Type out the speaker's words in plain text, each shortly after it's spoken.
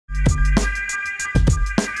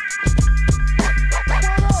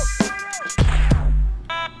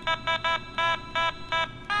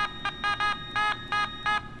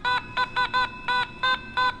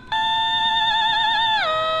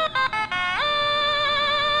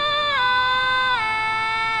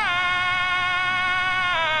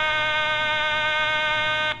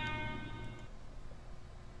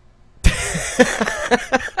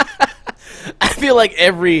I feel like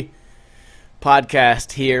every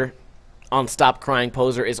podcast here on Stop Crying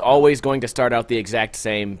Poser is always going to start out the exact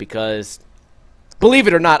same because, believe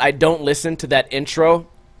it or not, I don't listen to that intro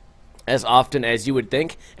as often as you would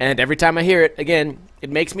think, and every time I hear it, again, it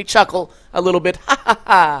makes me chuckle a little bit. Ha ha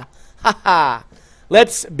ha, ha ha.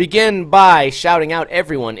 Let's begin by shouting out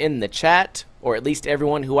everyone in the chat, or at least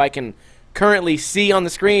everyone who I can currently see on the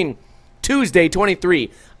screen. Tuesday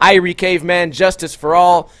 23, Irie Caveman, Justice for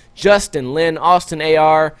All, Justin Lynn, Austin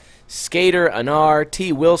AR, Skater Anar,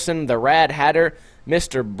 T Wilson, The Rad Hatter,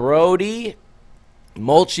 Mr. Brody,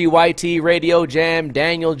 Mulchy YT, Radio Jam,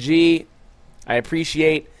 Daniel G. I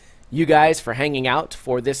appreciate you guys for hanging out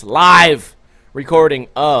for this live recording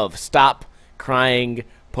of Stop Crying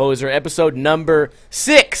Poser, episode number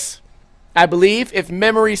 6, I believe, if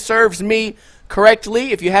memory serves me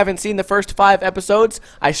correctly. If you haven't seen the first 5 episodes,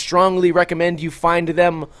 I strongly recommend you find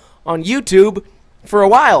them on YouTube. For a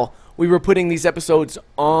while, we were putting these episodes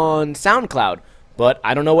on SoundCloud, but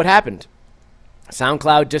I don't know what happened.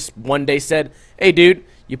 SoundCloud just one day said, hey dude,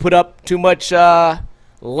 you put up too much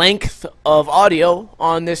length of audio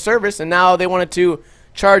on this service, and now they wanted to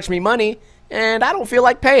charge me money, and I don't feel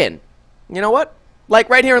like paying. You know what? Like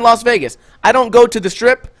right here in Las Vegas, I don't go to the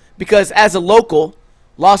Strip because as a local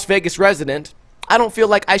Las Vegas resident, I don't feel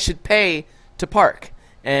like I should pay to park.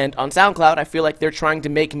 And on SoundCloud, I feel like they're trying to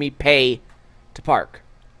make me pay to park.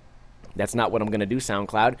 That's not what I'm going to do,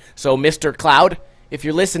 SoundCloud. So, Mr. Cloud, if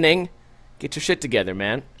you're listening, get your shit together,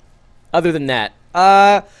 man. Other than that,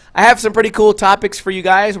 I have some pretty cool topics for you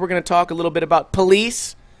guys. We're going to talk a little bit about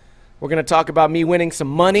police. We're going to talk about me winning some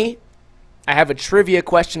money. I have a trivia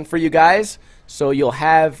question for you guys, so you'll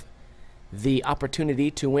have the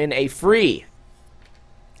opportunity to win a free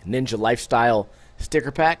NinjaLifestyle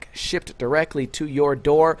sticker pack shipped directly to your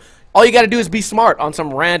door. All you got to do is be smart on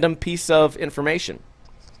some random piece of information.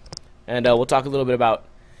 And we'll talk a little bit about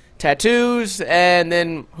tattoos, and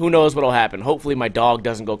then who knows what will happen. Hopefully my dog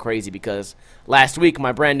doesn't go crazy, because last week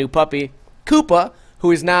my brand new puppy, Koopa,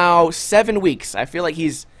 who is now 7 weeks. I feel like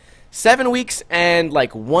he's 7 weeks and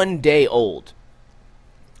like 1 day old.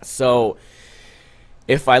 So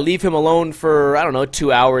if I leave him alone for, I don't know,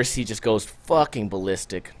 2 hours, he just goes fucking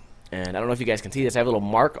ballistic. And I don't know if you guys can see this. I have a little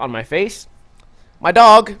mark on my face. My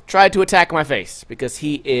dog tried to attack my face because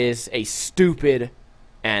he is a stupid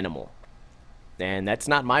animal. And that's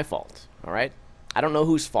not my fault, all right? I don't know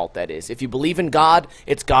whose fault that is. If you believe in God,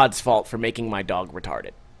 it's God's fault for making my dog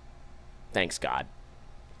retarded. Thanks, God.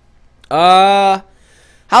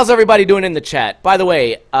 How's everybody doing in the chat? By the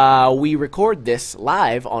way, we record this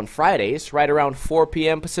live on Fridays, right around 4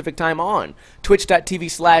 p.m. Pacific time on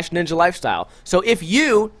twitch.tv/NinjaLifestyle. So if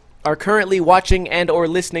you are currently watching and or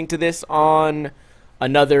listening to this on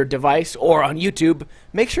another device or on YouTube,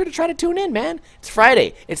 make sure to try to tune in, man. It's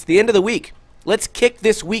Friday. It's the end of the week. Let's kick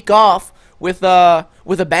this week off with a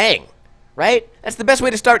bang, right? That's the best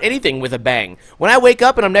way to start anything, with a bang. When I wake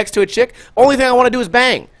up and I'm next to a chick, only thing I want to do is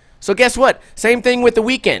bang. So guess what? Same thing with the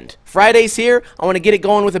weekend. Friday's here. I want to get it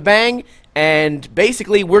going with a bang, and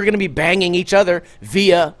basically we're going to be banging each other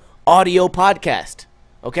via audio podcast,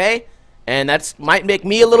 okay? And that might make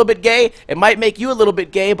me a little bit gay. It might make you a little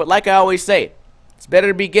bit gay, but like I always say, it's better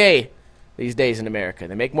to be gay these days in America.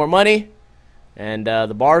 They make more money, and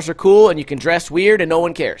the bars are cool, and you can dress weird, and no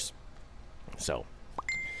one cares. So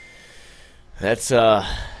that's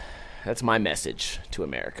my message to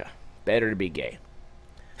America. Better to be gay.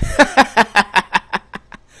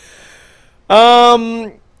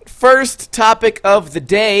 First topic of the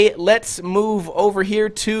day, let's move over here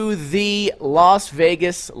to the Las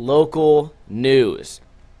Vegas local news.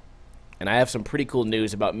 And I have some pretty cool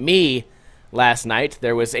news about me. Last night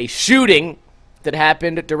there was a shooting that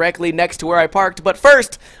happened directly next to where I parked. But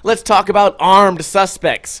first, let's talk about armed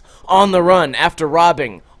suspects on the run after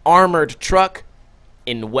robbing armored truck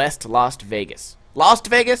in West Las Vegas. Lost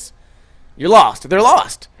Vegas? You're lost. They're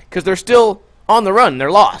lost because they're still on the run.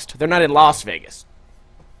 They're lost. They're not in Las Vegas.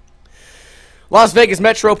 Las Vegas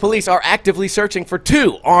Metro Police are actively searching for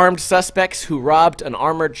 2 armed suspects who robbed an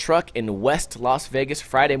armored truck in West Las Vegas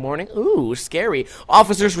Friday morning. Ooh, scary.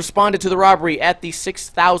 Officers responded to the robbery at the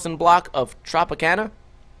 6,000 block of Tropicana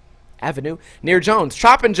Avenue near Jones.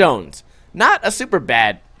 Trop and Jones. Not a super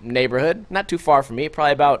bad neighborhood. Not too far from me.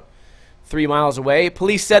 Probably about 3 miles away.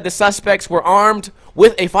 Police said the suspects were armed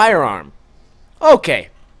with a firearm. Okay.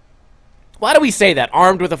 Why do we say that?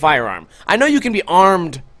 Armed with a firearm. I know you can be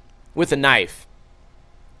armed with a knife,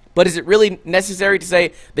 but is it really necessary to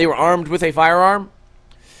say they were armed with a firearm?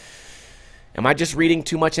 Am I just reading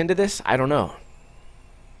too much into this? I don't know.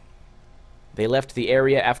 They left the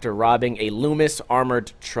area after robbing a Loomis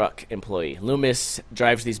armored truck employee. Loomis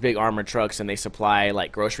drives these big armored trucks, and they supply,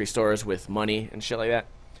 like, grocery stores with money and shit like that.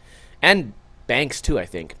 And banks, too, I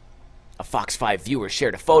think. A Fox 5 viewer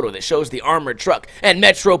shared a photo that shows the armored truck and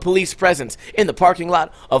Metro Police presence in the parking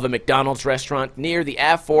lot of a McDonald's restaurant near the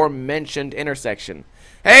aforementioned intersection.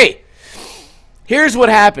 Hey, here's what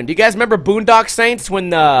happened. Do you guys remember Boondock Saints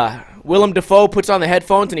when Willem Dafoe puts on the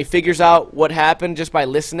headphones and he figures out what happened just by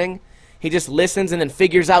listening? He just listens and then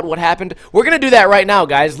figures out what happened. We're going to do that right now,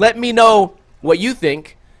 guys. Let me know what you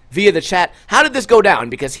think via the chat. How did this go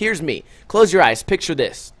down? Because here's me. Close your eyes. Picture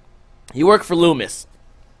this. You work for Loomis.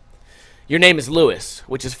 Your name is Lewis,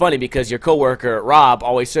 which is funny because your coworker, Rob,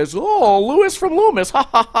 always says, "Oh, Lewis from Loomis, ha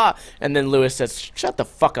ha ha." And then Lewis says, "Shut the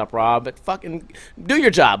fuck up, Rob. But fucking do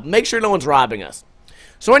your job. Make sure no one's robbing us."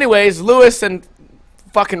 So anyways, Lewis and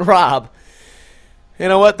fucking Rob, you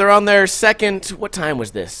know what? They're on their second, what time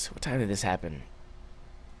was this? What time did this happen?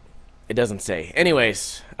 It doesn't say.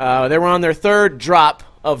 Anyways, they were on their third drop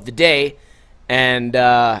of the day, and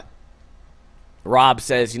Rob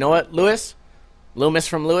says, "You know what, Lewis? Loomis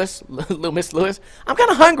from Lewis? Lewis? I'm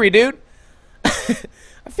kind of hungry, dude.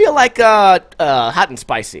 I feel like hot and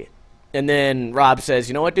spicy." And then Rob says,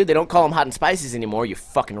 "You know what, dude? They don't call them hot and spices anymore, you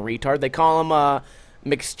fucking retard. They call them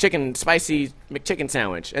spicy McChicken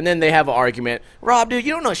sandwich." And then they have an argument. "Rob, dude,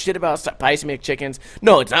 you don't know shit about spicy McChickens."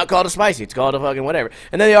 "No, it's not called a spicy. It's called a fucking whatever."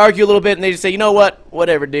 And then they argue a little bit, and they just say, "You know what?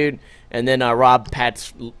 Whatever, dude." And then Rob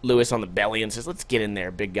pats Lewis on the belly and says, "Let's get in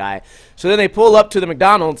there, big guy." So then they pull up to the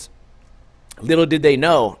McDonald's. Little did they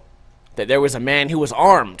know that there was a man who was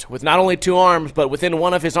armed with not only two arms, but within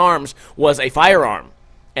one of his arms was a firearm.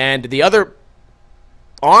 And the other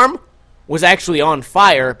arm was actually on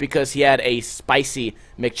fire because he had a spicy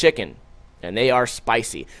McChicken. And they are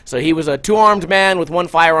spicy. So he was a two-armed man with one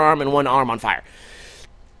firearm and one arm on fire.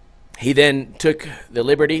 He then took the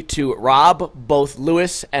liberty to rob both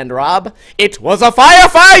Lewis and Rob. It was a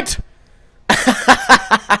firefight!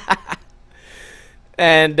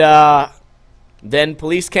 And, then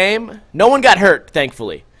police came. No one got hurt,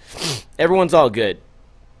 thankfully. Everyone's all good.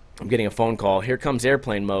 I'm getting a phone call. Here comes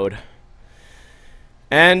airplane mode.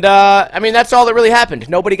 And, I mean, that's all that really happened.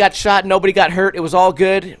 Nobody got shot. Nobody got hurt. It was all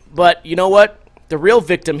good. But you know what? The real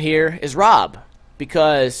victim here is Rob.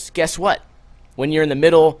 Because guess what? When you're in the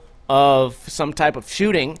middle of some type of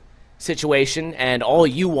shooting situation and all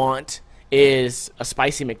you want is a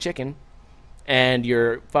spicy McChicken, and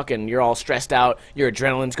you're all stressed out, your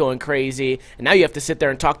adrenaline's going crazy, and now you have to sit there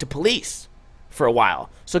and talk to police for a while.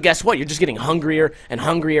 So guess what? You're just getting hungrier and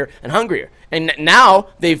hungrier and hungrier. And now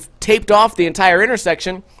they've taped off the entire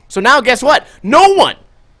intersection, so now guess what? No one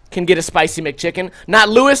can get a spicy McChicken, not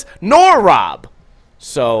Lewis nor Rob.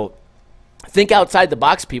 So think outside the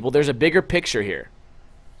box, people. There's a bigger picture here.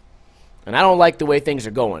 And I don't like the way things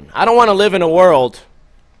are going. I don't want to live in a world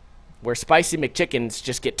where spicy McChickens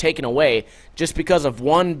just get taken away just because of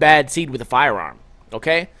one bad seed with a firearm,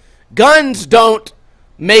 okay? Guns don't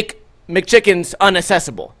make McChickens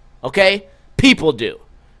unaccessible, okay? People do.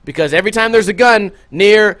 Because every time there's a gun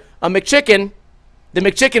near a McChicken, the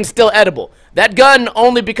McChicken's still edible. That gun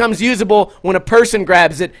only becomes usable when a person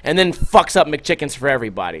grabs it and then fucks up McChickens for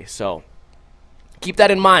everybody. So keep that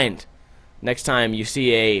in mind next time you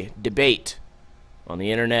see a debate on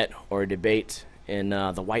the internet or a debate in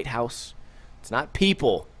the White House. It's not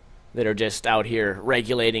people that are just out here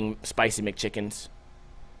regulating spicy McChickens.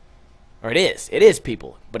 Or it is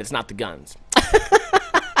people, but it's not the guns.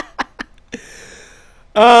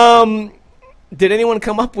 Did anyone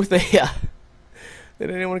come up with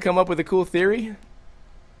a cool theory?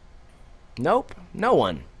 Nope, no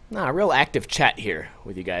one. Nah, real active chat here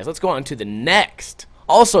with you guys. Let's go on to the next,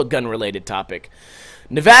 also gun-related topic.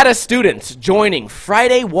 Nevada students joining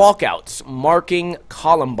Friday walkouts marking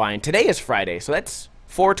Columbine. Today is Friday, so that's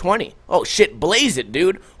 4/20. Oh, shit, blaze it,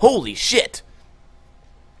 dude. Holy shit.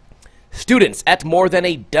 Students at more than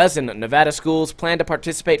a dozen Nevada schools plan to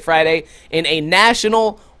participate Friday in a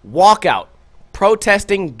national walkout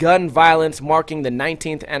protesting gun violence marking the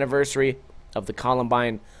 19th anniversary of the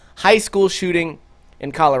Columbine high school shooting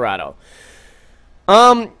in Colorado.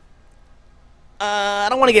 I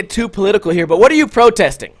don't want to get too political here, but what are you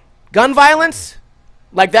protesting? Gun violence?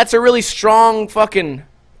 Like, that's a really strong fucking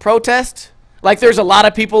protest? Like, there's a lot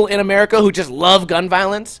of people in America who just love gun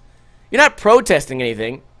violence? You're not protesting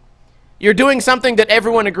anything. You're doing something that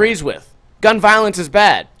everyone agrees with. Gun violence is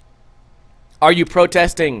bad. Are you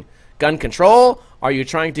protesting gun control? Are you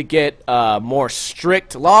trying to get more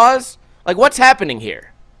strict laws? Like, what's happening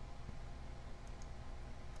here?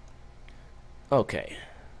 Okay.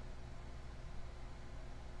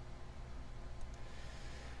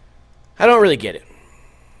 I don't really get it.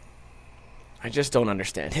 I just don't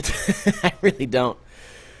understand it. I really don't.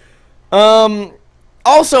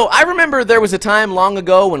 Also, I remember there was a time long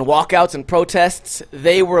ago when walkouts and protests,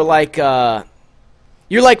 they were like,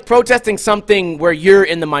 you're like protesting something where you're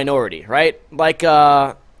in the minority, right? Like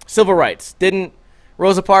civil rights. Didn't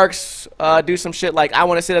Rosa Parks do some shit like, I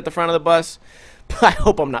want to sit at the front of the bus? I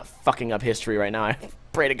hope I'm not fucking up history right now. I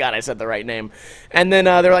pray to God I said the right name. And then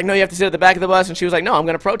they're like, no, you have to sit at the back of the bus. And she was like, no, I'm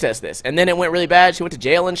going to protest this. And then it went really bad. She went to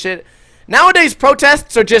jail and shit. Nowadays,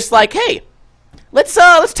 protests are just like, hey, let's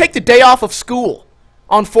take the day off of school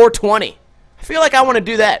on 420. I feel like I want to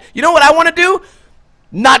do that. You know what I want to do?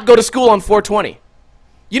 Not go to school on 420.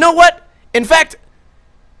 You know what? In fact,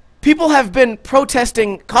 people have been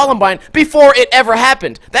protesting Columbine before it ever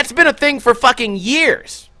happened. That's been a thing for fucking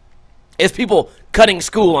years. Is people cutting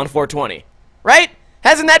school on 420, right?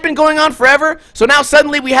 Hasn't that been going on forever? So now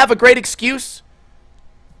suddenly we have a great excuse?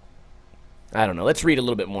 I don't know. Let's read a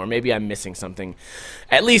little bit more. Maybe I'm missing something.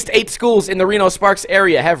 At least 8 schools in the Reno-Sparks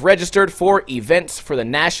area have registered for events for the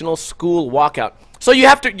National School Walkout. So you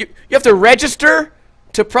have to register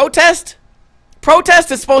to protest?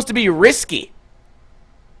 Protest is supposed to be risky,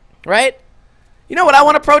 right? You know what I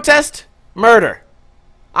want to protest? Murder.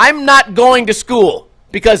 I'm not going to school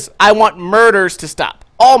because I want murders to stop.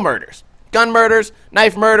 All murders. Gun murders,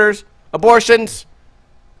 knife murders, abortions,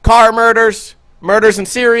 car murders, murders in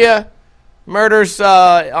Syria, murders in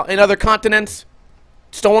other continents.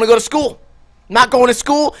 Just don't want to go to school. Not going to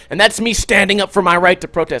school, and that's me standing up for my right to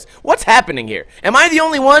protest. What's happening here? Am I the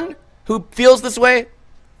only one who feels this way?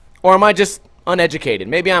 Or am I just uneducated?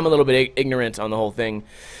 Maybe I'm a little bit ignorant on the whole thing.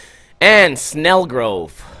 And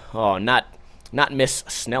Snellgrove. Oh, not Miss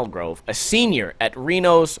Snellgrove. A senior at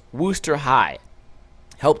Reno's Wooster High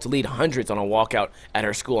helped lead hundreds on a walkout at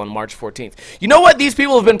her school on March 14th. You know what these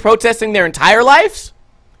people have been protesting their entire lives?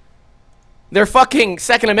 Their fucking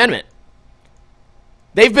Second Amendment.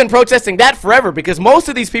 They've been protesting that forever because most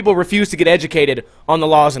of these people refuse to get educated on the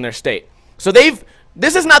laws in their state. So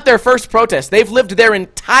this is not their first protest. They've lived their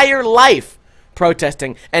entire life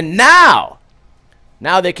protesting, and now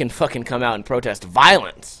they can fucking come out and protest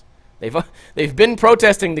violence. They've been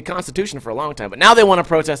protesting the Constitution for a long time, but now they want to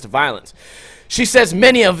protest violence. She says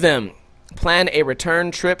many of them plan a return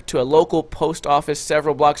trip to a local post office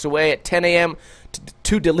several blocks away at 10 a.m.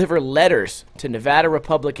 to deliver letters to Nevada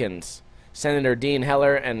Republicans, Senator Dean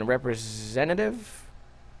Heller, and Representative...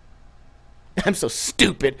 I'm so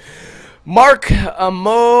stupid. Mark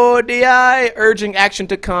Amodei, urging action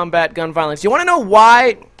to combat gun violence. You want to know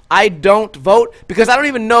why I don't vote? Because I don't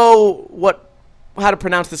even know how to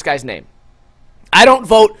pronounce this guy's name. I don't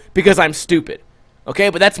vote because I'm stupid. Okay,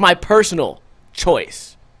 but that's my personal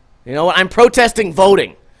choice. You know what? I'm protesting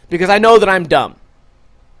voting because I know that I'm dumb.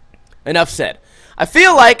 Enough said. I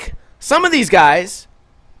feel like some of these guys,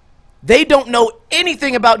 they don't know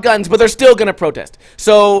anything about guns, but they're still going to protest.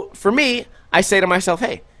 So for me, I say to myself,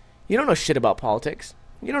 hey, you don't know shit about politics.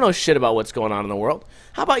 You don't know shit about what's going on in the world.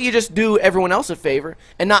 How about you just do everyone else a favor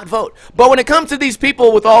and not vote? But when it comes to these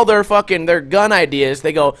people with all their gun ideas,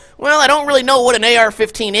 they go, well, I don't really know what an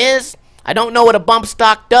AR-15 is. I don't know what a bump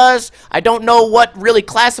stock does. I don't know what really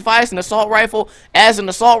classifies an assault rifle as an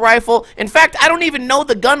assault rifle. In fact, I don't even know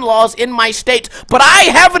the gun laws in my state. But I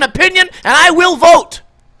have an opinion, and I will vote.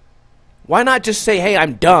 Why not just say, hey,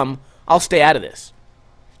 I'm dumb. I'll stay out of this.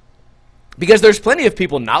 Because there's plenty of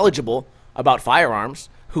people knowledgeable about firearms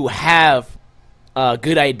who have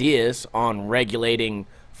good ideas on regulating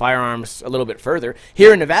firearms a little bit further.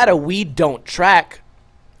 Here in Nevada, we don't track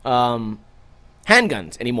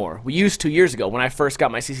handguns anymore. We used 2 years ago. When I first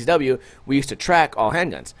got my CCW, we used to track all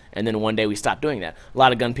handguns. And then one day we stopped doing that. A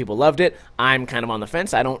lot of gun people loved it. I'm kind of on the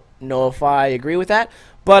fence. I don't know if I agree with that.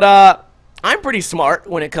 But I'm pretty smart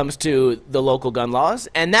when it comes to the local gun laws.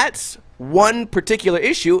 And that's one particular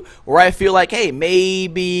issue where I feel like, hey,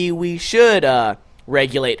 maybe we should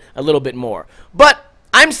regulate a little bit more. But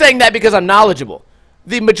I'm saying that because I'm knowledgeable.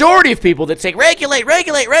 The majority of people that say regulate,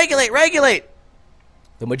 regulate, regulate, regulate,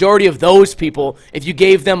 the majority of those people, if you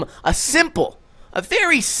gave them a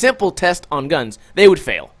very simple test on guns, they would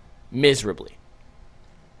fail miserably.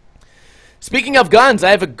 Speaking of guns,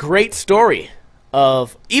 I have a great story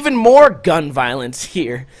of even more gun violence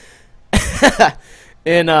here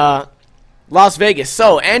in Las Vegas.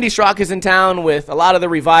 So Andy Schrock is in town with a lot of the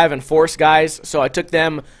Revive and Force guys, so I took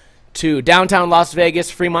them to downtown Las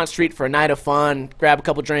Vegas, Fremont Street, for a night of fun, grab a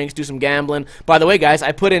couple drinks, do some gambling. By the way, guys,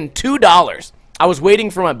 I put in $2. I was waiting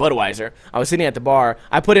for my Budweiser. I was sitting at the bar.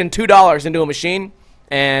 I put in $2 into a machine,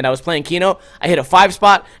 and I was playing Keno. I hit a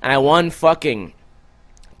 5-spot, and I won fucking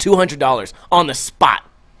 $200 on the spot.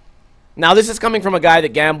 Now, this is coming from a guy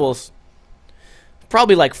that gambles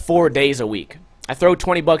probably like 4 days a week. I throw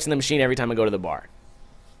 20 bucks in the machine every time I go to the bar.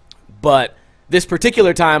 But this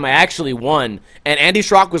particular time, I actually won, and Andy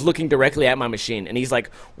Schrock was looking directly at my machine, and he's like,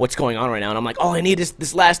 what's going on right now? And I'm like, all I need is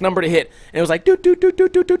this last number to hit. And it was like, do.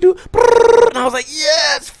 And I was like,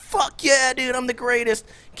 yes, fuck yeah, dude, I'm the greatest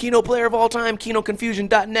Keno player of all time,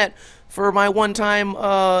 KenoConfusion.net. For my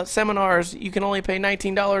one-time seminars, you can only pay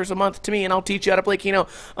 $19 a month to me, and I'll teach you how to play Keno.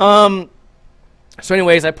 So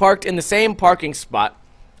anyways, I parked in the same parking spot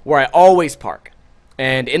where I always park.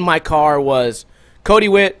 And in my car was Cody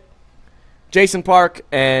Witt, Jason Park,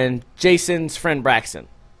 and Jason's friend Braxton.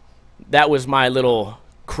 That was my little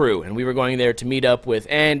crew, and we were going there to meet up with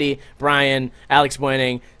Andy, Brian, Alex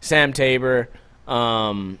Boening, Sam Tabor,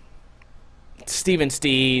 Steven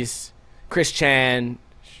Stees, Chris Chan,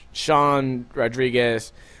 Sean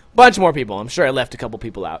Rodriguez, a bunch more people. I'm sure I left a couple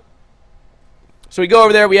people out. So we go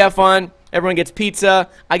over there, we have fun, everyone gets pizza,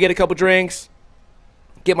 I get a couple drinks,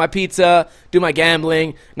 get my pizza, do my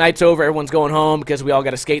gambling, night's over, everyone's going home because we all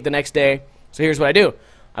got to skate the next day. So here's what I do.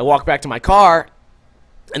 I walk back to my car,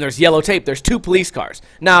 and there's yellow tape. There's 2 police cars.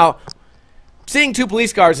 Now, seeing 2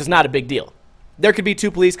 police cars is not a big deal. There could be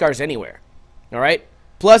 2 police cars anywhere, all right?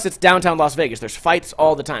 Plus, it's downtown Las Vegas. There's fights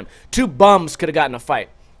all the time. 2 bums could have gotten a fight.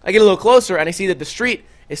 I get a little closer, and I see that the street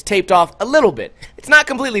is taped off a little bit. It's not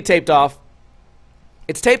completely taped off.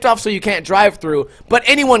 It's taped off so you can't drive through, but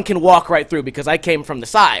anyone can walk right through because I came from the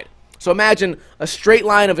side. So imagine a straight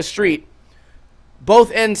line of a street.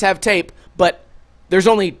 Both ends have tape, but there's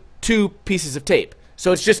only 2 pieces of tape.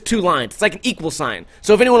 So it's just 2 lines. It's like an equal sign.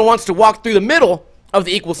 So if anyone wants to walk through the middle of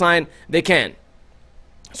the equal sign, they can.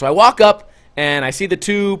 So I walk up, and I see the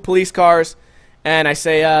 2 police cars, and I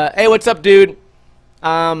say, hey, what's up, dude?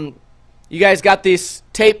 You guys got this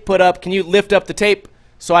tape put up. Can you lift up the tape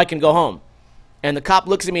so I can go home? And the cop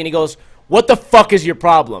looks at me, and he goes, what the fuck is your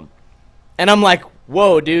problem? And I'm like,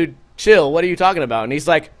 whoa, dude, chill. What are you talking about? And he's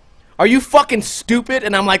like, are you fucking stupid?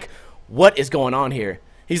 And I'm like, what is going on here?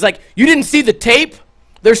 He's like, you didn't see the tape?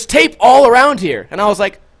 There's tape all around here. And I was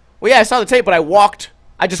like, well, yeah, I saw the tape, but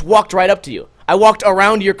I just walked right up to you. I walked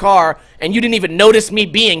around your car, and you didn't even notice me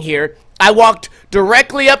being here. I walked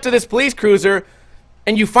directly up to this police cruiser,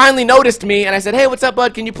 and you finally noticed me, and I said, hey, what's up,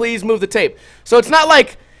 bud? Can you please move the tape? So it's not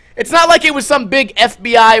like it was some big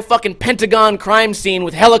FBI fucking Pentagon crime scene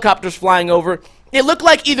with helicopters flying over. It looked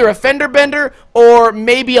like either a fender bender or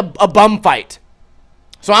maybe a bum fight.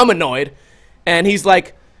 So I'm annoyed, and he's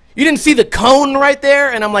like, you didn't see the cone right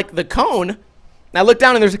there? And I'm like, the cone? And I look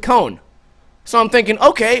down, and there's a cone. So I'm thinking,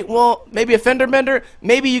 okay, well, maybe a fender bender.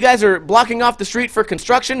 Maybe you guys are blocking off the street for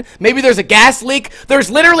construction. Maybe there's a gas leak.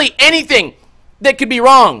 There's literally anything that could be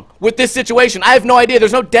wrong with this situation. I have no idea.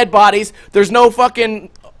 There's no dead bodies. There's no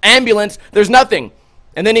fucking ambulance. There's nothing.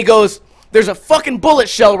 And then he goes, there's a fucking bullet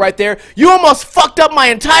shell right there. You almost fucked up my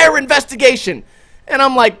entire investigation. And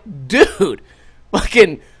I'm like, dude,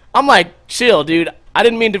 I'm like, chill, dude. I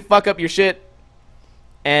didn't mean to fuck up your shit.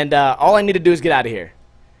 And all I need to do is get out of here.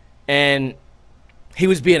 And he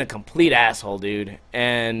was being a complete asshole, dude.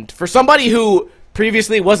 And for somebody who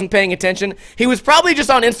previously wasn't paying attention, he was probably just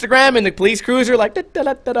on Instagram in the police cruiser, like,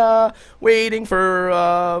 da-da-da-da, waiting for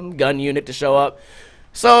gun unit to show up.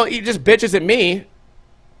 So he just bitches at me.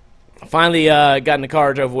 Finally got in the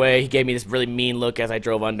car, drove away. He gave me this really mean look as I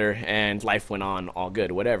drove under, and life went on, all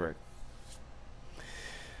good, whatever.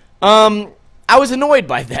 I was annoyed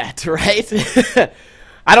by that, right?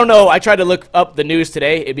 I don't know. I tried to look up the news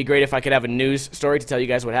today. It'd be great if I could have a news story to tell you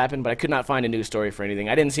guys what happened, but I could not find a news story for anything.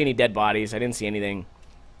 I didn't see any dead bodies. I didn't see anything.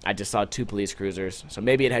 I just saw 2 police cruisers. So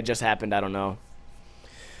maybe it had just happened. I don't know.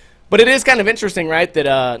 But it is kind of interesting, right,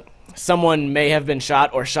 that someone may have been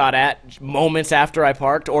shot or shot at moments after I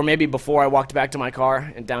parked, or maybe before I walked back to my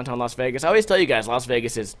car in downtown Las Vegas. I always tell you guys, Las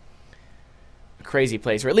Vegas is a crazy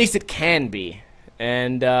place, or at least it can be.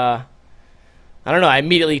 And I don't know. I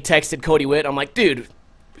immediately texted Cody Witt. I'm like, dude,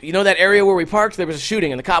 you know that area where we parked? There was a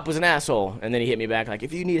shooting, and the cop was an asshole. And then he hit me back like,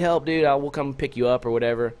 if you need help, dude, we'll come pick you up or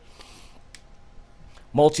whatever.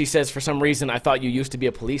 Mulchi says, for some reason, I thought you used to be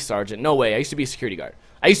a police sergeant. No way. I used to be a security guard.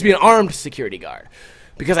 I used to be an armed security guard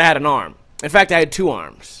because I had an arm. In fact, I had 2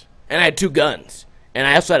 arms, and I had 2 guns. And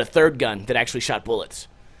I also had a 3rd gun that actually shot bullets.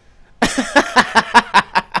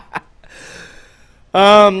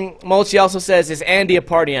 Mulchi also says, is Andy a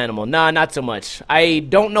party animal? Nah, not so much. I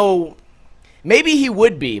don't know. Maybe he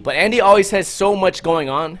would be, but Andy always has so much going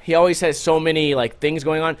on. He always has so many, like, things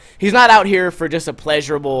going on. He's not out here for just a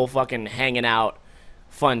pleasurable fucking hanging out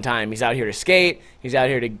fun time. He's out here to skate. He's out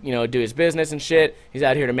here to, you know, do his business and shit. He's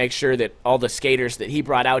out here to make sure that all the skaters that he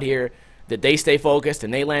brought out here, that they stay focused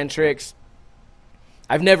and they land tricks.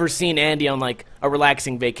 I've never seen Andy on, like, a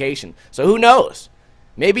relaxing vacation. So who knows?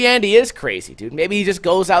 Maybe Andy is crazy, dude. Maybe he just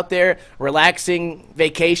goes out there, relaxing,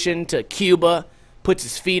 vacation to Cuba, puts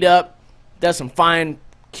his feet up, does some fine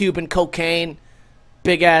Cuban cocaine,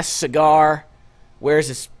 big-ass cigar, wears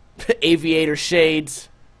his aviator shades.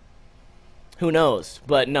 Who knows?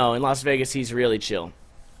 But no, in Las Vegas, he's really chill.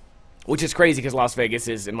 Which is crazy because Las Vegas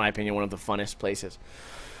is, in my opinion, one of the funnest places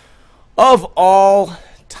of all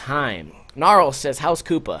time. Gnarl says, how's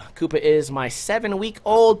Koopa? Koopa is my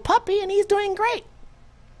 7-week-old puppy, and he's doing great.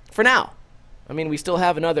 For now. I mean, we still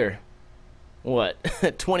have another, what,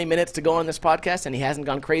 20 minutes to go on this podcast, and he hasn't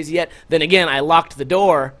gone crazy yet. Then again, I locked the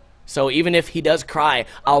door, so even if he does cry,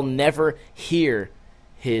 I'll never hear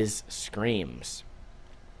his screams.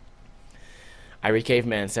 Irie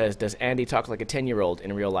Caveman says, does Andy talk like a 10-year-old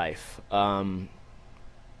in real life? I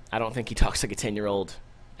don't think he talks like a 10-year-old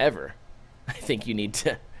ever. I think you need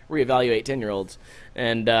to reevaluate 10-year-olds.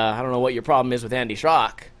 And I don't know what your problem is with Andy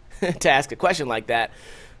Schrock to ask a question like that.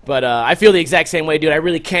 But I feel the exact same way, dude. I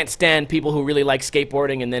really can't stand people who really like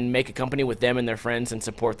skateboarding and then make a company with them and their friends and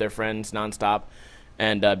support their friends nonstop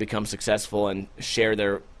and become successful and share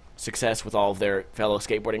their success with all of their fellow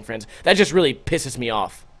skateboarding friends. That just really pisses me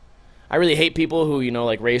off. I really hate people who, you know,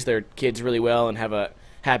 like raise their kids really well and have a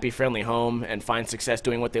happy, friendly home and find success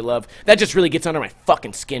doing what they love. That just really gets under my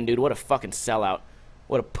fucking skin, dude. What a fucking sellout.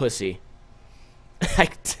 What a pussy.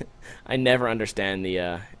 I never understand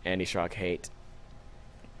the Andy Schrock hate.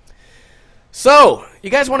 So, you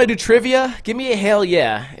guys want to do trivia? Give me a hell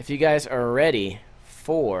yeah if you guys are ready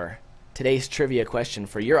for today's trivia question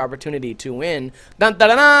for your opportunity to win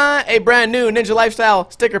a brand new Ninja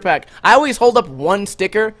Lifestyle sticker pack. I always hold up one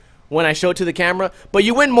sticker when I show it to the camera, but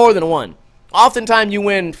you win more than one. Oftentimes you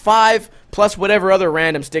win 5 plus whatever other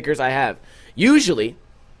random stickers I have. Usually,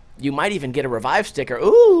 you might even get a Revive sticker.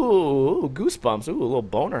 Ooh, goosebumps. Ooh, a little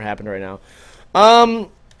boner happened right now.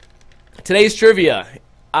 Today's trivia.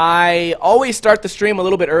 I always start the stream a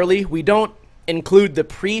little bit early. We don't include the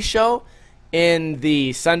pre-show in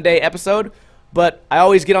the Sunday episode, but I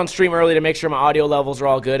always get on stream early to make sure my audio levels are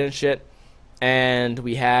all good and shit. And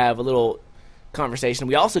we have a little conversation.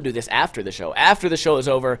 We also do this after the show. After the show is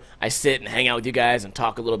over, I sit and hang out with you guys and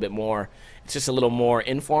talk a little bit more. It's just a little more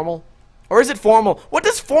informal. Or is it formal? What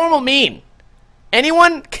does formal mean?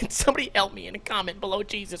 Anyone? Can somebody help me in a comment below?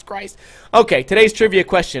 Jesus Christ. Okay, today's trivia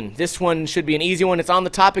question. This one should be an easy one. It's on the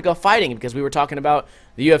topic of fighting because we were talking about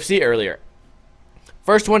the UFC earlier.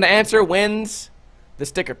 First one to answer wins the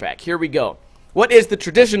sticker pack. Here we go. What is the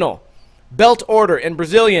traditional belt order in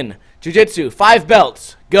Brazilian Jiu-Jitsu? 5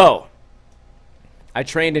 belts. Go. I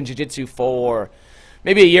trained in Jiu-Jitsu for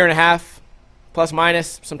maybe a year and a half, plus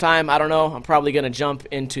minus sometime. I don't know. I'm probably going to jump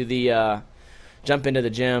into the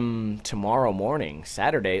gym tomorrow morning,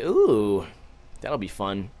 Saturday. Ooh, that'll be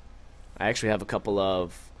fun. I actually have a couple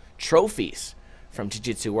of trophies from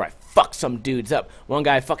Jiu-Jitsu where I fucked some dudes up. One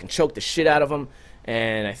guy fucking choked the shit out of him,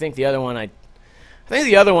 and I think the other one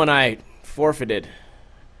I forfeited.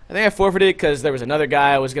 I think I forfeited because there was another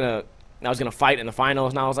guy I was gonna fight in the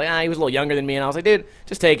finals, and I was like, he was a little younger than me, and I was like, dude,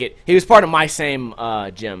 just take it. He was part of my same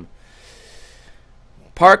gym.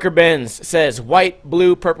 Parker Benz says, white,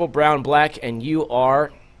 blue, purple, brown, black, and you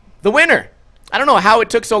are the winner. I don't know how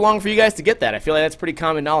it took so long for you guys to get that. I feel like that's pretty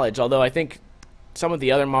common knowledge, although I think some of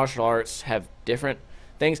the other martial arts have different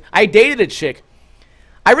things. I dated a chick.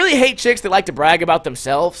 I really hate chicks that like to brag about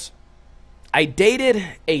themselves. I dated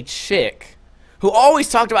a chick who always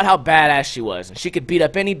talked about how badass she was, and she could beat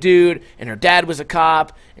up any dude, and her dad was a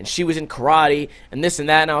cop, and she was in karate, and this and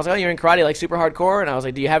that, and I was like, oh, you're in karate, like, super hardcore? And I was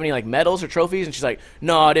like, do you have any, like, medals or trophies? And she's like,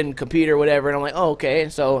 no, I didn't compete or whatever, and I'm like, oh, okay,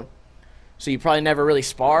 so you probably never really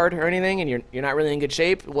sparred or anything, and you're not really in good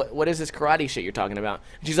shape? What is this karate shit you're talking about?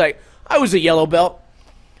 And she's like, I was a yellow belt.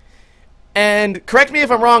 And correct me if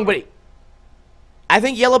I'm wrong, but I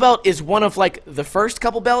think yellow belt is one of, like, the first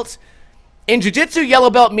couple belts. In Jiu-Jitsu, yellow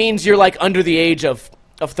belt means you're, like, under the age of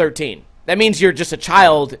 13. That means you're just a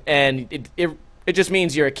child, and it just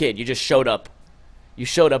means you're a kid. You just showed up. You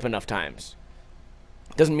showed up enough times.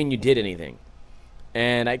 It doesn't mean you did anything.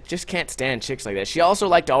 And I just can't stand chicks like that. She also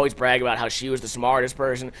liked to always brag about how she was the smartest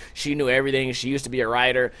person. She knew everything. She used to be a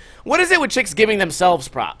writer. What is it with chicks giving themselves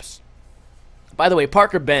props? By the way,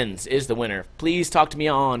 Parker Benz is the winner. Please talk to me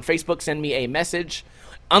on Facebook. Send me a message.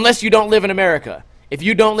 Unless you don't live in America. If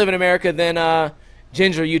you don't live in America, then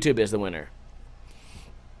Ginger YouTube is the winner.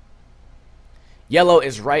 Yellow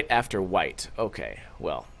is right after white. Okay,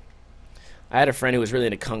 well, I had a friend who was really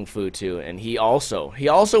into Kung Fu too, and he also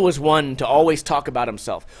was one to always talk about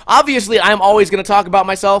himself. Obviously, I'm always going to talk about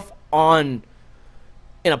myself in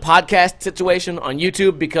a podcast situation on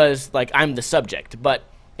YouTube because, like, I'm the subject. But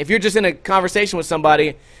If you're just in a conversation with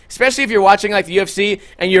somebody, especially if you're watching like the UFC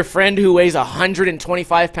and your friend who weighs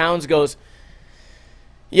 125 pounds goes,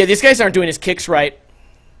 yeah, these guys aren't doing his kicks right.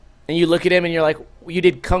 And you look at him and you're like, you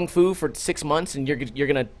did kung fu for 6 months and you're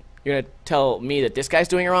gonna tell me that this guy's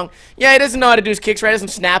doing it wrong? Yeah, he doesn't know how to do his kicks right, doesn't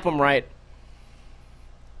snap them right.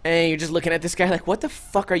 And you're just looking at this guy like, what the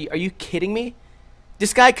fuck are you kidding me?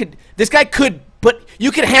 This guy could, but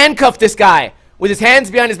you could handcuff this guy with his hands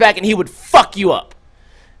behind his back and he would fuck you up.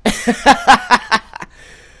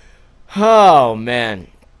 Oh, man.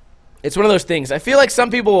 It's one of those things. I feel like some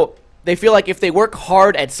people, they feel like if they work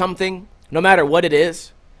hard at something, no matter what it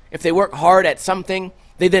is, if they work hard at something,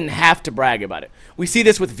 they then have to brag about it. We see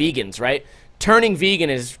this with vegans, right? Turning vegan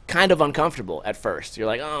is kind of uncomfortable at first. You're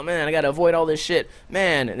like, oh, man, I got to avoid all this shit.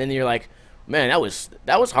 Man, and then you're like, man,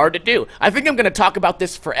 that was hard to do. I think I'm going to talk about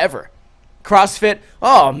this forever. CrossFit,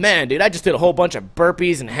 oh man, dude, I just did a whole bunch of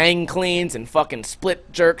burpees and hang cleans and fucking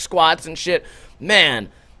split jerk squats and shit. Man,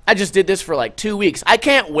 I just did this for like 2 weeks. I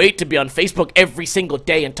can't wait to be on Facebook every single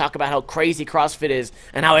day and talk about how crazy CrossFit is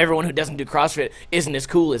and how everyone who doesn't do CrossFit isn't as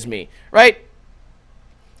cool as me, right?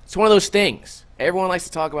 It's one of those things. Everyone likes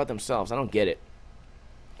to talk about themselves. I don't get it.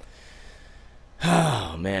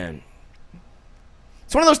 Oh, man.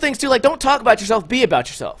 It's one of those things, too, like, don't talk about yourself, be about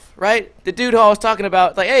yourself, right? The dude who I was talking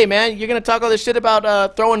about, like, hey, man, you're going to talk all this shit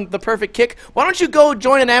about throwing the perfect kick? Why don't you go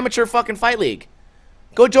join an amateur fucking fight league?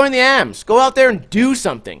 Go join the AMs. Go out there and do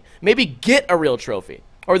something. Maybe get a real trophy.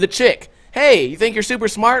 Or the chick. Hey, you think you're super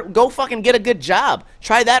smart? Go fucking get a good job.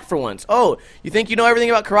 Try that for once. Oh, you think you know everything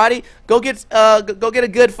about karate? Go get a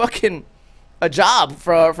good fucking a job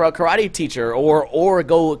for a karate teacher, or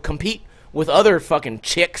go compete with other fucking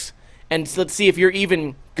chicks. And let's see if you're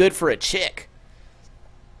even good for a chick.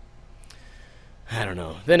 I don't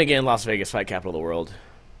know. Then again, Las Vegas, fight capital of the world.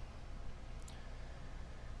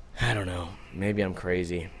 I don't know. Maybe I'm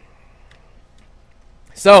crazy.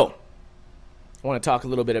 So, I want to talk a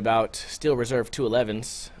little bit about Steel Reserve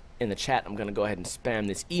 211s. In the chat, I'm going to go ahead and spam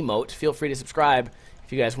this emote. Feel free to subscribe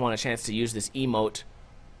if you guys want a chance to use this emote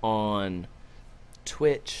on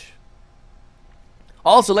Twitch.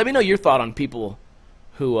 Also, let me know your thought on people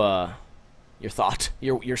who,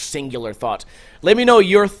 your singular thought. Let me know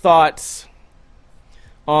your thoughts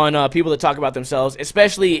on people that talk about themselves,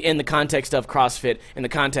 especially in the context of CrossFit, in the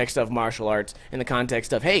context of martial arts, in the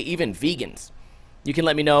context of, hey, even vegans. You can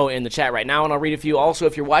let me know in the chat right now, and I'll read a few. Also,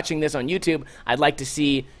 if you're watching this on YouTube, I'd like to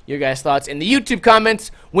see your guys' thoughts in the YouTube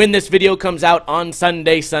comments when this video comes out on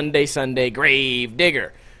Sunday. Grave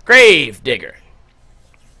digger. Grave digger.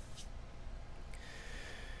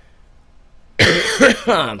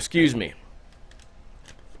 Excuse me.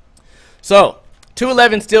 So,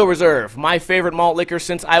 211 Steel Reserve, my favorite malt liquor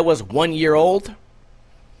since I was 1 year old.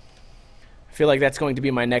 I feel like that's going to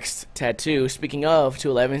be my next tattoo. Speaking of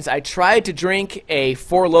 211s, I tried to drink a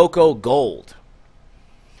Four Loko Gold.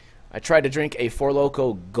 I tried to drink a Four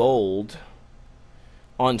Loko Gold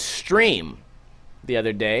on stream the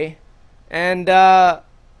other day, and I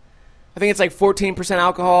think it's like 14%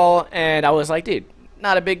 alcohol, and I was like, dude,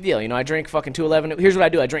 not a big deal. You know, I drink fucking 211. Here's what I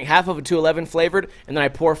do. I drink half of a 211 flavored, and then I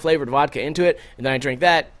pour flavored vodka into it, and then I drink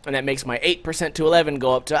that, and that makes my 8% 211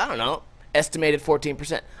 go up to, I don't know, estimated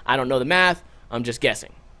 14%. I don't know the math. I'm just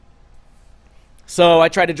guessing. So I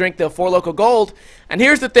tried to drink the Four Loko Gold, and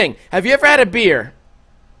here's the thing. Have you ever had a beer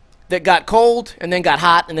that got cold, and then got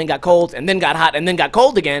hot, and then got cold, and then got hot, and then got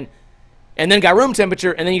cold again, and then got room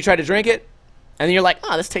temperature, and then you try to drink it, and then you're like,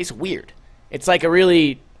 oh, this tastes weird. It's like a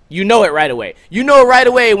really... You know it right away. You know it right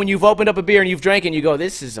away when you've opened up a beer and you've drank it and you go,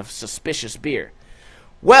 this is a suspicious beer.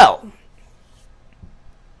 Well,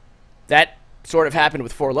 that sort of happened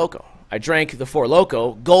with Four Loko. I drank the Four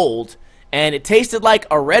Loko Gold, and it tasted like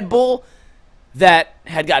a Red Bull that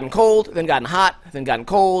had gotten cold, then gotten hot, then gotten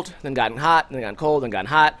cold, then gotten hot, then gotten cold, then gotten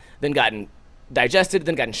hot, then gotten digested,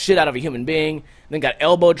 then gotten shit out of a human being, then got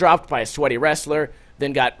elbow dropped by a sweaty wrestler,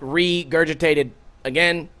 then got regurgitated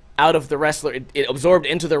again out of the wrestler. It absorbed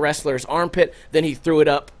into the wrestler's armpit. Then he threw it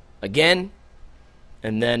up again,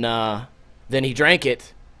 and then he drank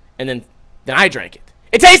it, and then I drank it.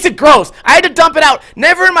 It tasted gross. I had to dump it out.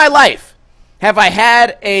 Never in my life have I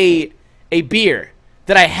had a beer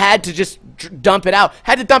that I had to just dump it out.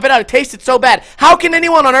 Had to dump it out. It tasted so bad. How can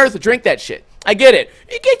anyone on earth drink that shit? I get it.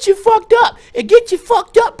 It gets you fucked up. It gets you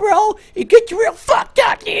fucked up, bro. It gets you real fucked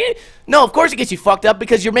up, dude. No, of course it gets you fucked up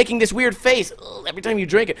because you're making this weird face every time you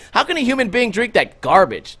drink it. How can a human being drink that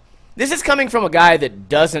garbage? This is coming from a guy that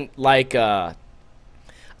doesn't like, I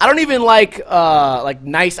don't even like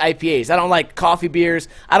nice IPAs. I don't like coffee beers.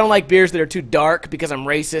 I don't like beers that are too dark because I'm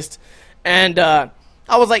racist. And,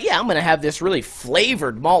 I was like, yeah, I'm going to have this really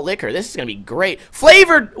flavored malt liquor. This is going to be great.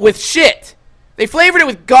 Flavored with shit. They flavored it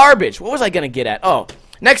with garbage. What was I going to get at? Oh,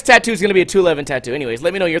 next tattoo is going to be a 211 tattoo. Anyways,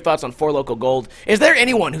 let me know your thoughts on Four Loko Gold. Is there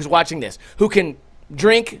anyone who's watching this who can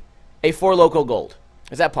drink a Four Loko Gold?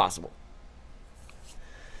 Is that possible?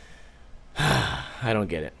 I don't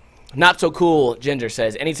get it. Not so cool, Ginger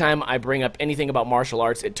says, anytime I bring up anything about martial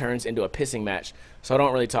arts, it turns into a pissing match. So I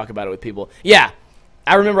don't really talk about it with people. Yeah,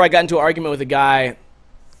 I remember I got into an argument with a guy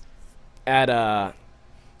at a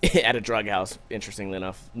drug house, interestingly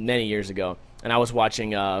enough, many years ago. And I was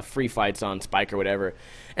watching free fights on Spike or whatever.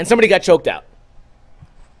 And somebody got choked out.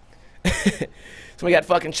 Somebody got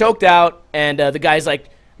fucking choked out. And the guy's like,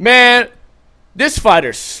 man, this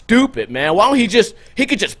fighter's stupid, man. Why don't he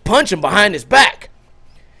could just punch him behind his back.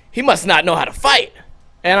 He must not know how to fight.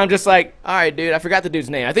 And I'm just like, all right, dude. I forgot the dude's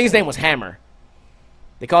name. I think his name was Hammer.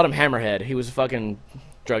 They called him Hammerhead. He was a fucking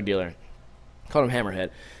drug dealer. Called him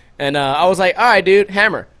Hammerhead. And I was like, all right, dude,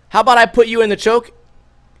 Hammer. How about I put you in the choke,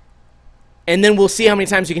 and then we'll see how many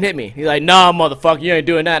times you can hit me. He's like, nah, motherfucker, you ain't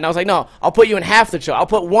doing that. And I was like, no, I'll put you in half the choke. I'll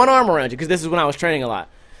put one arm around you, because this is when I was training a lot.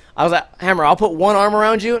 I was like, Hammer, I'll put one arm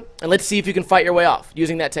around you, and let's see if you can fight your way off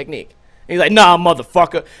using that technique. And he's like, nah,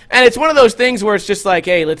 motherfucker. And it's one of those things where it's just like,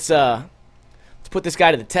 hey, let's put this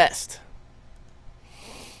guy to the test.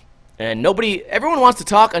 And everyone wants to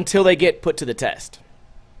talk until they get put to the test.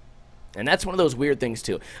 And that's one of those weird things,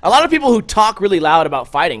 too. A lot of people who talk really loud about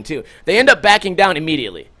fighting, too, they end up backing down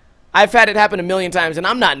immediately. I've had it happen a million times, and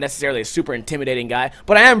I'm not necessarily a super intimidating guy,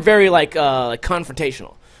 but I am very, like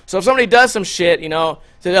confrontational. So if somebody does some shit, you know,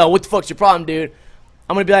 says, oh, what the fuck's your problem, dude?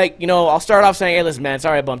 I'm going to be like, you know, I'll start off saying, hey, listen, man,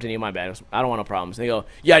 sorry I bumped into you, my bad. I don't want no problems. And they go,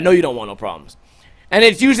 yeah, I know you don't want no problems. And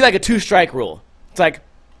it's usually like a 2-strike rule. It's like,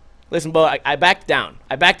 listen, Bo, I backed down.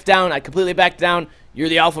 I backed down. I completely backed down. You're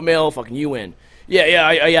the alpha male. Fucking you win.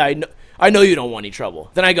 Yeah, I know you don't want any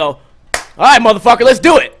trouble. Then I go, all right, motherfucker, let's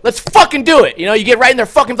do it. Let's fucking do it. You know, you get right in there,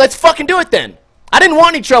 let's fucking do it then. I didn't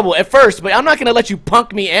want any trouble at first, but I'm not going to let you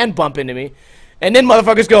punk me and bump into me. And then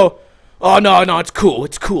motherfuckers go, oh, no, it's cool.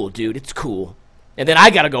 It's cool, dude. It's cool. And then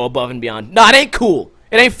I got to go above and beyond. No, it ain't cool.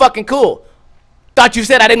 It ain't fucking cool. Thought you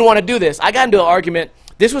said I didn't want to do this. I got into an argument.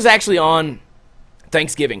 This was actually on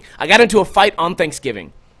Thanksgiving. I got into a fight on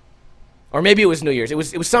Thanksgiving. Or maybe it was New Year's. It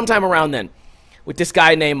was sometime around then. With this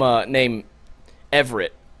guy named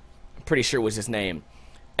Everett. I'm pretty sure it was his name.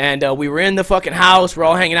 And we were in the fucking house. We're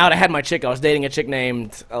all hanging out. I had my chick. I was dating a chick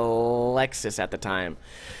named Alexis at the time.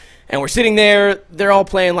 And we're sitting there. They're all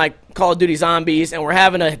playing like Call of Duty Zombies. And we're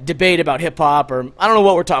having a debate about hip-hop. Or I don't know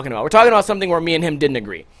what we're talking about. We're talking about something where me and him didn't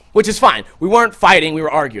agree. Which is fine. We weren't fighting. We were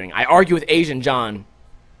arguing. I argue with Asian John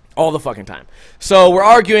all the fucking time. So we're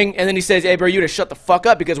arguing. And then he says, hey, bro, you to shut the fuck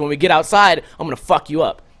up. Because when we get outside, I'm going to fuck you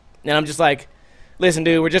up. And I'm just like, listen,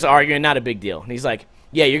 dude, we're just arguing, not a big deal. And he's like,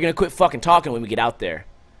 yeah, you're going to quit fucking talking when we get out there.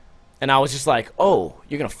 And I was just like, oh,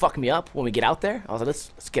 you're going to fuck me up when we get out there? I was like,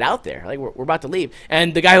 let's get out there. Like, we're about to leave.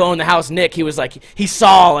 And the guy who owned the house, Nick, he was like, he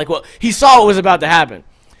saw what was about to happen.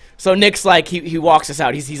 So Nick's like, he walks us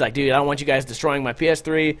out. He's like, dude, I don't want you guys destroying my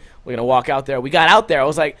PS3. We're going to walk out there. We got out there. I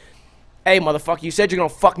was like, hey, motherfucker, you said you're going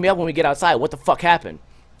to fuck me up when we get outside. What the fuck happened?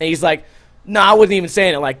 And he's like, no, I wasn't even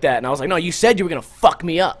saying it like that. And I was like, no, you said you were going to fuck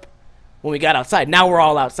me up when we got outside. Now we're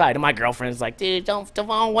all outside. And my girlfriend's like, dude,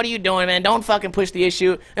 Devon, what are you doing, man? Don't fucking push the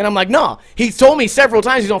issue. And I'm like, no. He told me several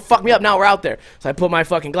times he's going to fuck me up. Now we're out there. So I put my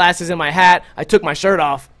fucking glasses in my hat. I took my shirt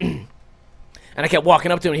off. And I kept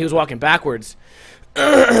walking up to him. And he was walking backwards.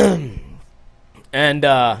 And then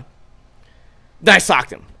I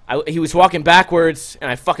socked him. He was walking backwards.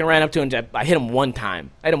 And I fucking ran up to him. I hit him one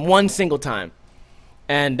time. I hit him one single time.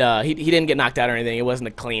 And he didn't get knocked out or anything. It wasn't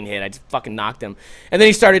a clean hit. I just fucking knocked him. And then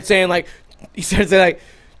he started saying, like,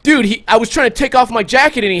 dude, I was trying to take off my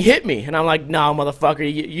jacket and he hit me. And I'm like, no, motherfucker,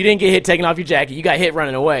 you didn't get hit taking off your jacket. You got hit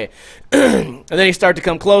running away. And then he started to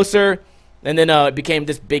come closer. And then it became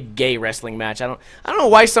this big gay wrestling match. I don't know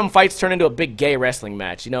why some fights turn into a big gay wrestling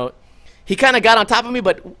match. You know, he kind of got on top of me,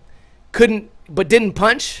 but didn't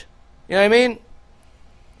punch. You know what I mean?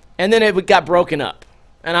 And then it got broken up.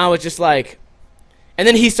 And I was just like, and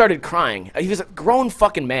then he started crying. He was a grown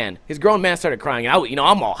fucking man. His grown man started crying. And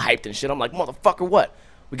I'm all hyped and shit. I'm like, motherfucker, what?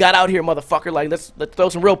 We got out here, motherfucker. Like, let's throw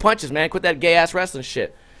some real punches, man. Quit that gay ass wrestling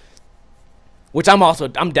shit. Which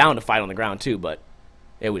I'm down to fight on the ground too, but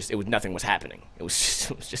it was nothing was happening. It was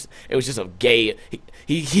just a gay.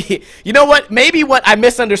 He you know what? Maybe what I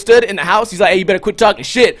misunderstood in the house. He's like, hey, you better quit talking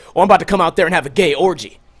shit, or I'm about to come out there and have a gay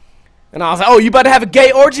orgy. And I was like, oh, you about to have a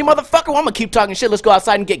gay orgy, motherfucker? Well, I'm going to keep talking shit. Let's go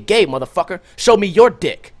outside and get gay, motherfucker. Show me your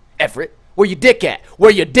dick, Everett. Where your dick at?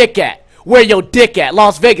 Where your dick at? Where your dick at?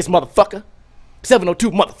 Las Vegas, motherfucker.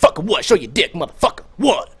 702, motherfucker. What? Show your dick, motherfucker.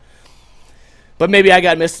 what? But maybe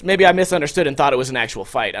I misunderstood and thought it was an actual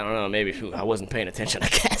fight. I don't know. Maybe I wasn't paying attention, I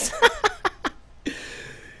guess.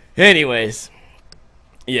 Anyways,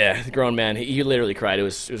 yeah, the grown man, he literally cried. It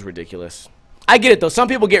was ridiculous. I get it, though. Some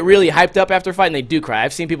people get really hyped up after a fight, and they do cry.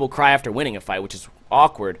 I've seen people cry after winning a fight, which is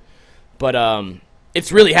awkward. But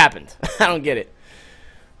it's really happened. I don't get it.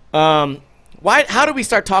 How do we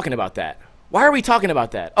start talking about that? Why are we talking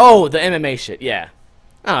about that? Oh, the MMA shit, yeah.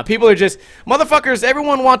 People are just, motherfuckers,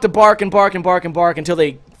 everyone want to bark and bark and bark and bark until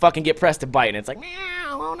they fucking get pressed to bite, and it's like,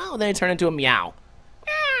 meow, oh no, then they turn into a meow.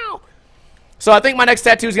 Meow. So I think my next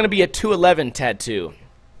tattoo is going to be a 211 tattoo.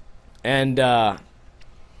 And,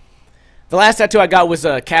 the last tattoo I got was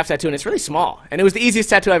a calf tattoo, and it's really small. And it was the easiest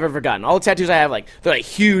tattoo I've ever gotten. All the tattoos I have, like, they're like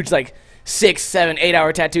huge, like 6, 7, 8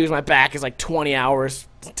 hour tattoos. My back is like 20 hours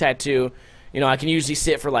tattoo. You know, I can usually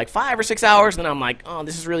sit for like 5 or 6 hours, and then I'm like, oh,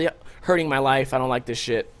 this is really hurting my life. I don't like this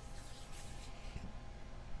shit.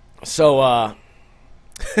 So,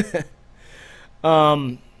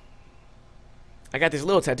 I got this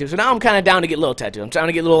little tattoo. So now I'm kind of down to get little tattoos. I'm trying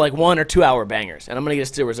to get little like 1 or 2 hour bangers, and I'm going to get a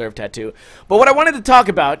Steel Reserve tattoo. But what I wanted to talk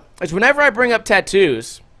about is whenever I bring up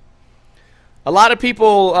tattoos, a lot of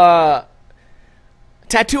people,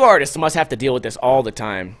 tattoo artists must have to deal with this all the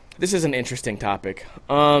time. This is an interesting topic.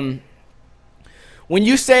 When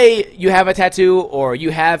you say you have a tattoo, or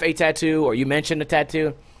you have a tattoo, or you mention a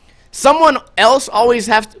tattoo, someone else always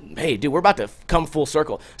has to, hey, dude, we're about to come full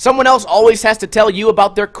circle. Someone else always has to tell you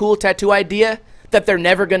about their cool tattoo idea that they're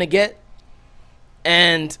never going to get.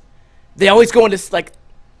 And they always go into, like,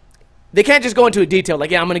 they can't just go into a detail,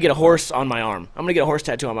 like, yeah, I'm going to get a horse on my arm. I'm going to get a horse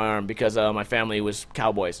tattoo on my arm because my family was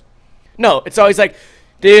cowboys. No, it's always like,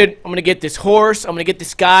 dude, I'm going to get this horse. I'm going to get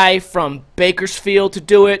this guy from Bakersfield to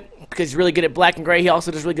do it because he's really good at black and gray. He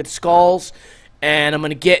also does really good skulls. And I'm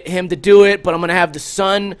going to get him to do it, but I'm going to have the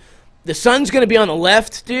sun. The sun's going to be on the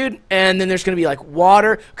left, dude, and then there's going to be, like,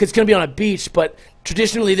 water because it's going to be on a beach, but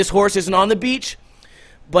traditionally this horse isn't on the beach,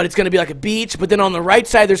 but it's going to be like a beach. But then on the right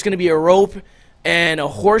side there's going to be a rope and a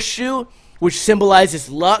horseshoe, which symbolizes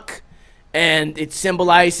luck, and it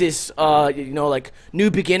symbolizes, you know, like new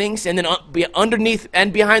beginnings. And then underneath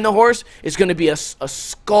and behind the horse is going to be a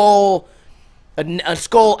skull, a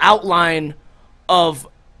skull outline of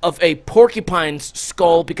a porcupine's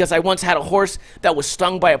skull, because I once had a horse that was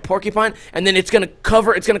stung by a porcupine, and then it's gonna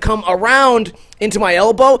come around into my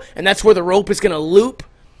elbow, and that's where the rope is gonna loop,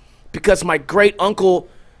 because my great uncle,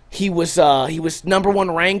 he was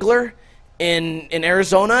 #1 wrangler in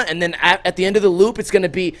Arizona, and then at the end of the loop, it's gonna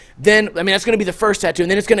be that's gonna be the first tattoo, and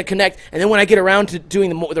then it's gonna connect, and then when I get around to doing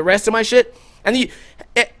the rest of my shit, and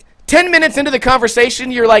 10 minutes into the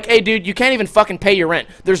conversation, you're like, hey, dude, you can't even fucking pay your rent.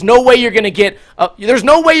 There's no way you're going to get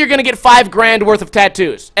 $5 grand worth of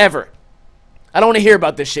tattoos, ever. I don't want to hear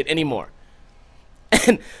about this shit anymore.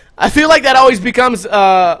 And I feel like that always becomes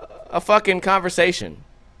a fucking conversation,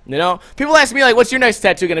 you know? People ask me, like, what's your next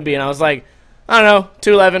tattoo going to be? And I was like, I don't know,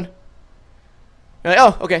 211. They're like,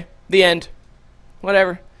 oh, okay, the end.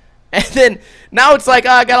 Whatever. And then now it's like,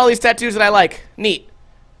 I got all these tattoos that I like. Neat.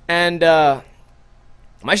 And,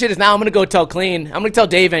 my shit is now I'm going to go tell Clean. I'm going to tell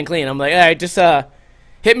Dave Van Clean. I'm like, all right, just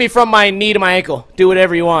hit me from my knee to my ankle. Do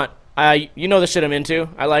whatever you want. You know the shit I'm into.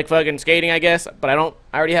 I like fucking skating, I guess, but I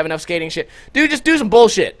already have enough skating shit. Dude, just do some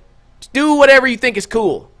bullshit. Just do whatever you think is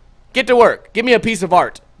cool. Get to work. Give me a piece of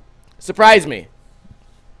art. Surprise me.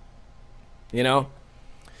 You know?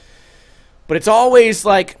 But it's always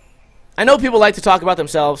like, I know people like to talk about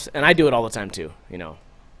themselves, and I do it all the time too, you know.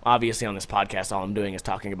 Obviously, on this podcast, all I'm doing is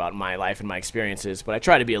talking about my life and my experiences, but I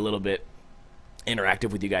try to be a little bit interactive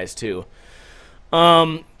with you guys, too.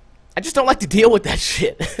 I just don't like to deal with that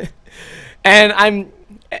shit. And I'm,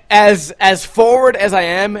 as forward as I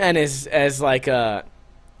am, and as like, I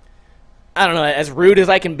don't know, as rude as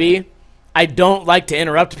I can be, I don't like to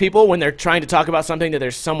interrupt people when they're trying to talk about something that they're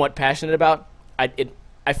somewhat passionate about.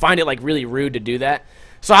 I find it, like, really rude to do that.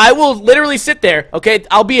 So I will literally sit there, okay?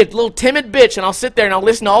 I'll be a little timid bitch, and I'll sit there and I'll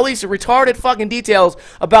listen to all these retarded fucking details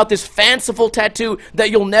about this fanciful tattoo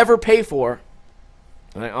that you'll never pay for.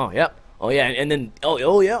 I'm like, oh, yep. Oh, yeah. And then,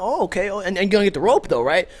 oh yeah. Oh, okay. Oh, and you're going to get the rope, though,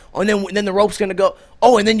 right? Oh, and then the rope's going to go.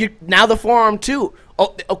 Oh, and then now the forearm, too.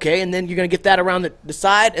 Oh, okay. And then you're going to get that around the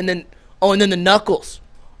side. And then, oh, and then the knuckles.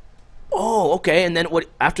 Oh, okay. And then what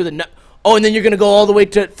after the oh, and then you're going to go all the way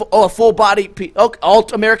to, a full body piece. Okay, all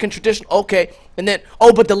American tradition. Okay. And then,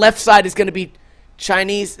 oh, but the left side is going to be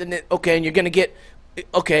Chinese. And then, okay, and you're going to get,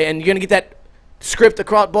 okay, and you're going to get that script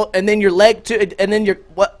across both, and then your leg too, and then your,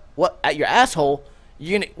 what, at your asshole,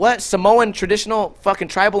 you're going to, what, Samoan traditional fucking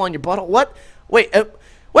tribal on your butthole? What? Wait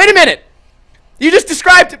a minute. You just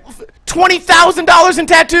described $20,000 in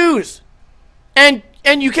tattoos. And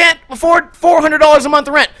and you can't afford $400 a month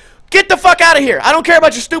rent. Get the fuck out of here. I don't care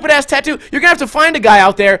about your stupid ass tattoo. You're gonna have to find a guy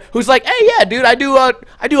out there who's like, hey, yeah, dude, I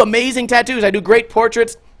do amazing tattoos. I do great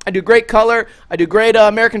portraits. I do great color. I do great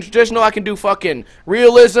American traditional. I can do fucking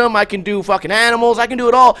realism. I can do fucking animals. I can do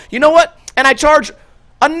it all. You know what? And I charge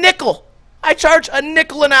a nickel. I charge a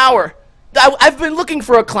nickel an hour. I've been looking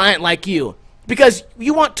for a client like you because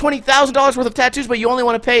you want $20,000 worth of tattoos, but you only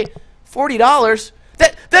want to pay $40.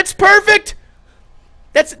 That's perfect.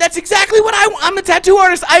 That's exactly what I want. I'm a tattoo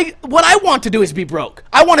artist. What I want to do is be broke.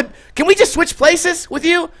 Can we just switch places with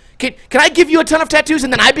you? Can I give you a ton of tattoos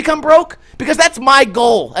and then I become broke? Because that's my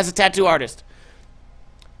goal as a tattoo artist.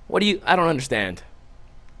 I don't understand.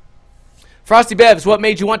 Frosty Bevs, what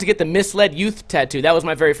made you want to get the Misled Youth tattoo? That was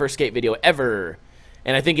my very first skate video ever.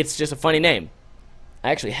 And I think it's just a funny name.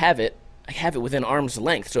 I actually have it. I have it within arm's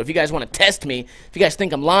length. So if you guys want to test me, if you guys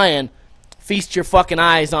think I'm lying, feast your fucking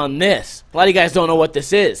eyes on this. A lot of you guys don't know what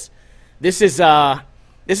this is. This is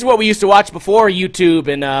what we used to watch before YouTube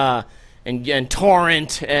and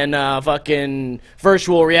torrent and fucking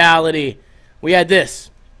virtual reality. We had this.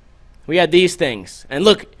 We had these things. And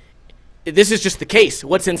look, this is just the case.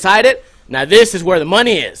 What's inside it? Now this is where the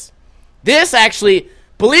money is. This actually,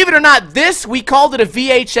 believe it or not, we called it a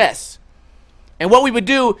VHS. And what we would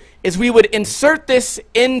do is we would insert this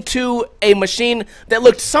into a machine that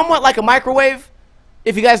looked somewhat like a microwave.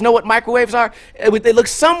 If you guys know what microwaves are, they look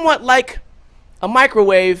somewhat like a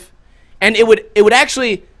microwave, and it would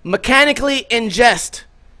actually mechanically ingest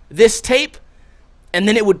this tape, and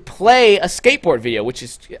then it would play a skateboard video, which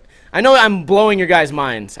is, I know I'm blowing your guys'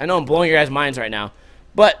 minds. I know I'm blowing your guys' minds right now,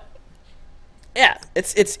 but yeah,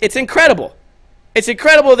 it's incredible. It's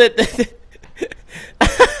incredible that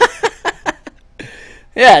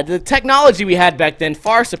yeah, the technology we had back then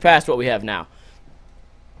far surpassed what we have now.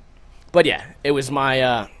 But yeah, it was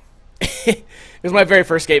my it was my very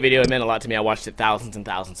first skate video. It meant a lot to me. I watched it thousands and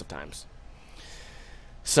thousands of times.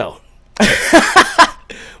 So,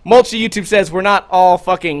 Mulchi YouTube says, we're not all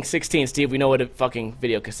fucking 16, Steve. We know what a fucking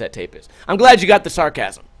video cassette tape is. I'm glad you got the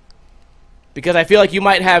sarcasm. Because I feel like you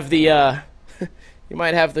might have the, you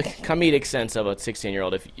might have the comedic sense of a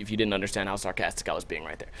 16-year-old if you didn't understand how sarcastic I was being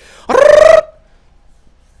right there.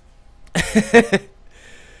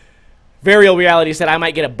 Varial Reality said, I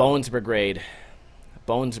might get a Bones Brigade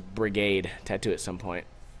tattoo at some point.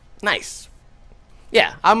 Nice.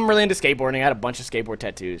 Yeah, I'm really into skateboarding. I had a bunch of skateboard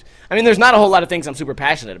tattoos. I mean, there's not a whole lot of things I'm super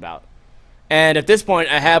passionate about. And at this point,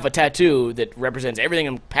 I have a tattoo that represents everything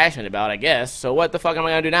I'm passionate about, I guess. So what the fuck am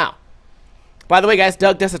I going to do now? By the way, guys,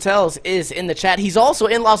 Doug Desautel is in the chat. He's also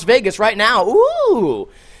in Las Vegas right now. Ooh!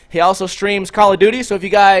 He also streams Call of Duty, so if you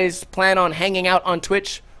guys plan on hanging out on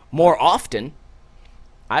Twitch more often,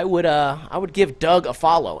 I would give Doug a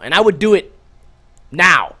follow. And I would do it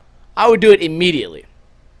now. I would do it immediately.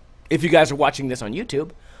 If you guys are watching this on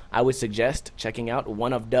YouTube, I would suggest checking out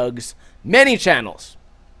one of Doug's many channels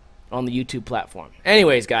on the YouTube platform.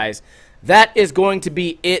 Anyways, guys, that is going to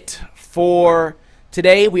be it for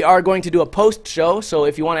today. We are going to do a post show, so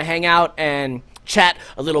if you want to hang out and chat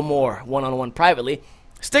a little more one-on-one privately,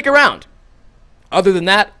 stick around. Other than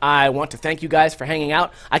that, I want to thank you guys for hanging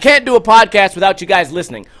out. I can't do a podcast without you guys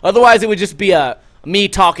listening. Otherwise, it would just be me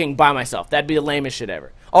talking by myself. That'd be the lamest shit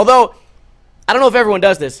ever. Although, I don't know if everyone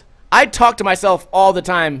does this. I talk to myself all the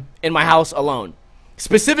time in my house alone.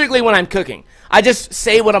 Specifically when I'm cooking. I just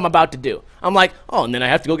say what I'm about to do. I'm like, oh, and then I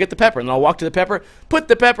have to go get the pepper. And then I'll walk to the pepper, put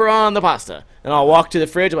the pepper on the pasta. And I'll walk to the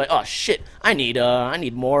fridge. I'm like, oh, shit, I need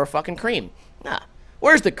more fucking cream.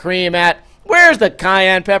 Where's the cream at? Where's the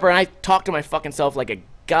cayenne pepper? And I talk to my fucking self like a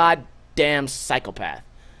goddamn psychopath.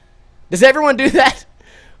 Does everyone do that?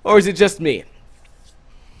 Or is it just me?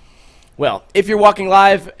 Well, if you're watching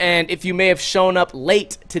live and if you may have shown up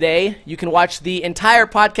late today, you can watch the entire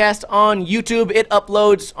podcast on YouTube. It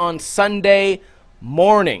uploads on Sunday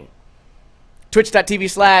morning.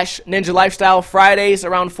 Twitch.tv/NinjaLifestyle, Fridays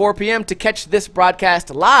around 4 p.m. to catch this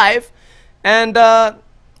broadcast live. And,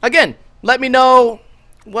 again, let me know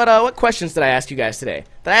what questions did I ask you guys today.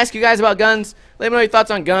 Did I ask you guys about guns? Let me know your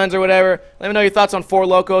thoughts on guns or whatever. Let me know your thoughts on Four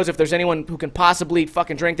Locos, if there's anyone who can possibly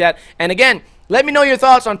fucking drink that. And again, let me know your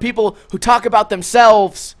thoughts on people who talk about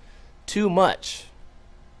themselves too much.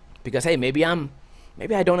 Because hey, maybe I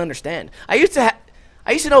don't understand. I used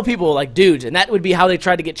to know people like dudes, and that would be how they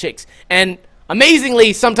tried to get chicks. And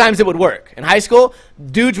amazingly, sometimes it would work. In high school,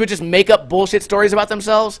 dudes would just make up bullshit stories about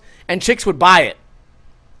themselves, and chicks would buy it.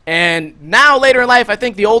 And now, later in life, I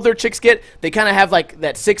think the older chicks get, they kind of have, like,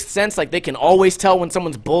 that sixth sense, like they can always tell when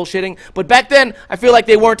someone's bullshitting. But back then, I feel like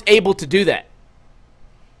they weren't able to do that.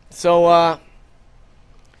 So,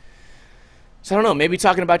 So I don't know, maybe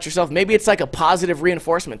talking about yourself, maybe it's like a positive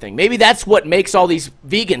reinforcement thing. Maybe that's what makes all these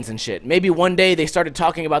vegans and shit. Maybe one day they started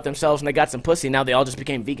talking about themselves and they got some pussy, now they all just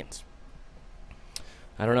became vegans.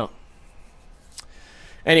 I don't know.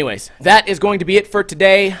 Anyways, that is going to be it for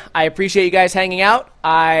today. I appreciate you guys hanging out.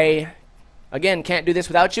 I, again, can't do this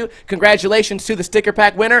without you. Congratulations to the sticker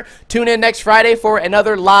pack winner. Tune in next Friday for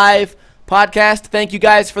another live podcast. Thank you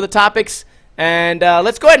guys for the topics. And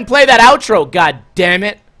let's go ahead and play that outro, god damn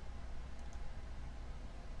it.